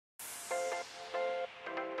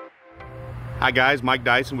Hi guys, Mike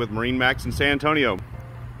Dyson with MarineMax in San Antonio.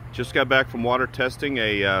 Just got back from water testing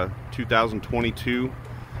a 2022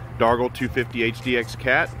 Dargel 250 HDX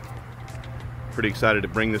Kat. Pretty excited to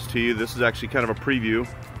bring this to you. This is actually kind of a preview.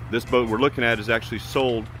 This boat we're looking at is actually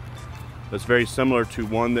sold. That's very similar to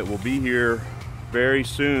one that will be here very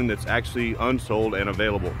soon that's actually unsold and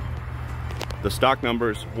available. The stock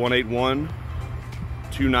number is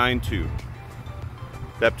 181292.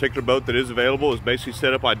 That particular boat that is available is basically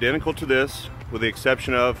set up identical to this, with the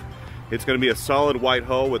exception of it's going to be a solid white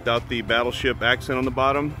hull without the battleship accent on the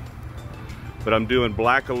bottom. But I'm doing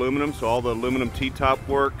black aluminum, so all the aluminum T-top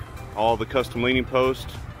work, all the custom leaning post,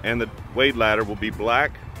 and the wade ladder will be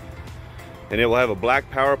black. And it will have a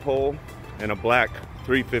black PowerPole and a black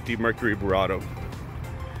 350 Mercury Verado.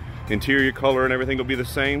 Interior color and everything will be the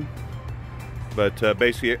same, but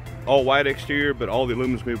basically all white exterior, but all the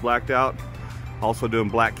aluminum's going to be blacked out. Also doing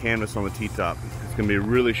black canvas on the T-top. It's going to be a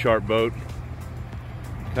really sharp boat.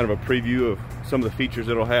 Kind of a preview of some of the features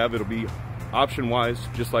it'll have. It'll be option-wise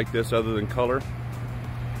just like this, other than color. Of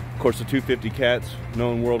course, the 250 Kat's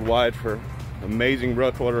known worldwide for amazing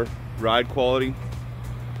rough water ride quality.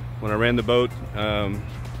 When I ran the boat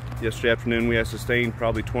yesterday afternoon, we had sustained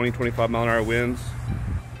probably 20-25 mile an hour winds.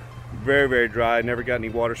 Very, very dry. Never got any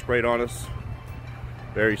water sprayed on us.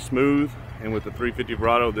 Very smooth. And with the 350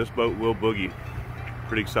 Verado, this boat will boogie.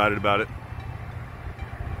 Pretty excited about it.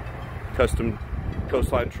 Custom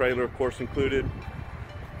Coastline trailer, of course, included.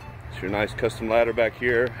 It's your nice custom ladder back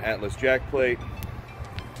here. Atlas jack plate.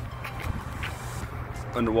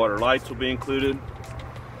 Underwater lights will be included.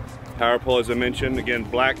 Power pole, as I mentioned, again,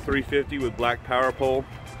 black 350 with black power pole.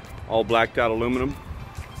 All blacked out aluminum.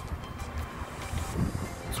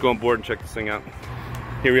 Let's go on board and check this thing out.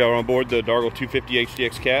 Here we are on board the Dargel 250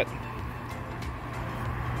 HDX Kat.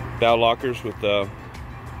 Bow lockers with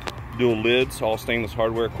dual lids, all stainless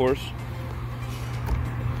hardware, of course.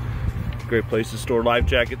 Great place to store life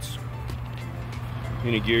jackets.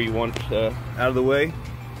 Any gear you want out of the way.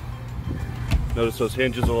 Notice those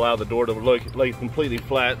hinges will allow the door to lay completely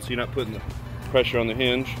flat, so you're not putting the pressure on the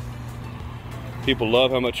hinge. People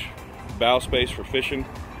love how much bow space for fishing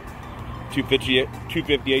 250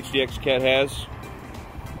 HDX Kat has.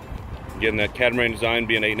 Again, that catamaran design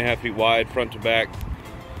being 8.5 feet wide, front to back,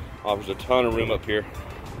 offers a ton of room up here.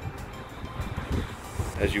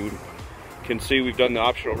 As you can see, we've done the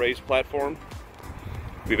optional raised platform.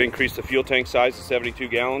 We've increased the fuel tank size to 72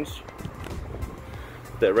 gallons.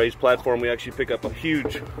 That raised platform, we actually pick up a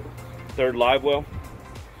huge third live well.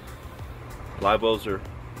 Live wells are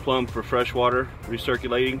plumbed for fresh water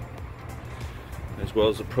recirculating, as well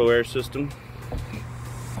as the Pro Air system.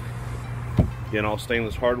 Again, all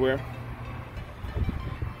stainless hardware.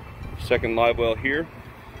 Second live well here.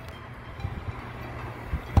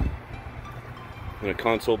 And a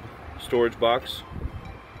console storage box.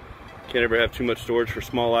 Can't ever have too much storage for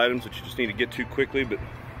small items that you just need to get to quickly, but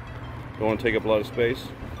don't want to take up a lot of space.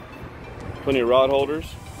 Plenty of rod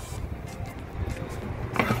holders.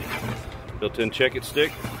 Built-in check-it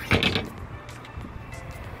stick.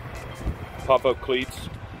 Pop-up cleats.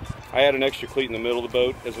 I add an extra cleat in the middle of the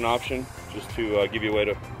boat as an option, just to give you a way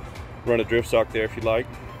to run a drift sock there if you'd like.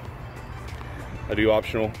 I do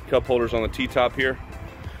optional cup holders on the T-top here.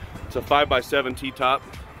 It's a 5x7 T-top.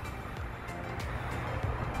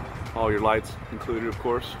 All your lights included, of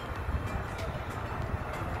course.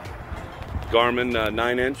 Garmin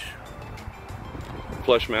 9-inch,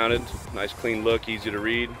 flush mounted, nice clean look, easy to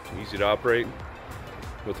read, easy to operate.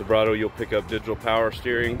 With the Verado, you'll pick up digital power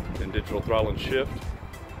steering and digital throttle and shift,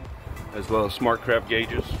 as well as smart craft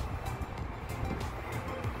gauges.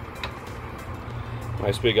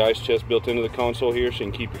 Nice big ice chest built into the console here, so you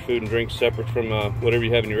can keep your food and drinks separate from whatever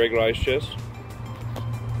you have in your regular ice chest.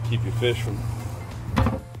 Keep your fish from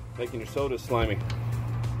making your soda slimy.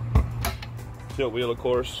 Tilt wheel, of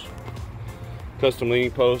course. Custom leaning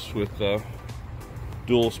posts with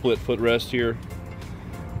dual split footrest here,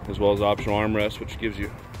 as well as optional armrest, which gives you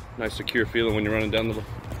a nice secure feeling when you're running down the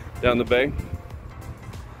bay.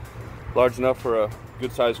 Large enough for a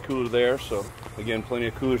good sized cooler there, so again, plenty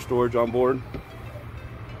of cooler storage on board.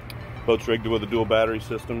 Boat's rigged with a dual battery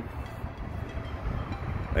system.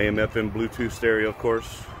 AM/FM Bluetooth stereo, of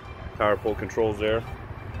course. PowerPole controls there.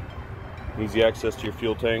 Easy access to your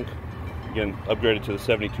fuel tank. Again, upgraded to the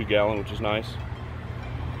 72 gallon, which is nice.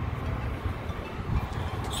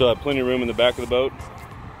 So I have plenty of room in the back of the boat.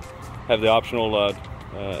 Have the optional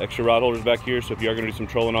extra rod holders back here, so if you are going to do some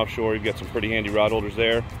trolling offshore, you've got some pretty handy rod holders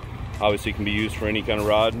there. Obviously, it can be used for any kind of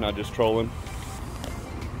rod, not just trolling.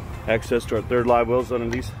 Access to our third live wells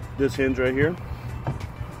underneath this hinge right here.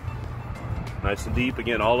 Nice and deep.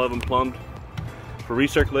 Again, all of them plumbed for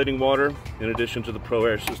recirculating water in addition to the Pro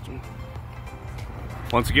Air system.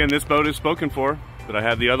 Once again, this boat is spoken for, but I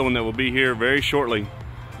have the other one that will be here very shortly.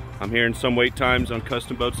 I'm hearing some wait times on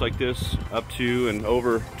custom boats like this up to and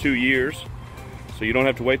over 2 years. So you don't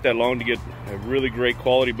have to wait that long to get a really great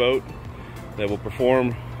quality boat that will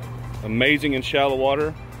perform amazing in shallow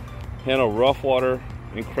water, handle rough water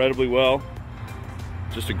incredibly well.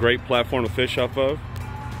 Just a great platform to fish off of.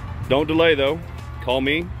 Don't delay though. Call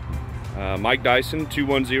me, Mike Dyson,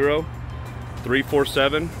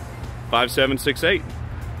 210-347-5768.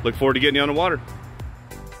 Look forward to getting you on the water.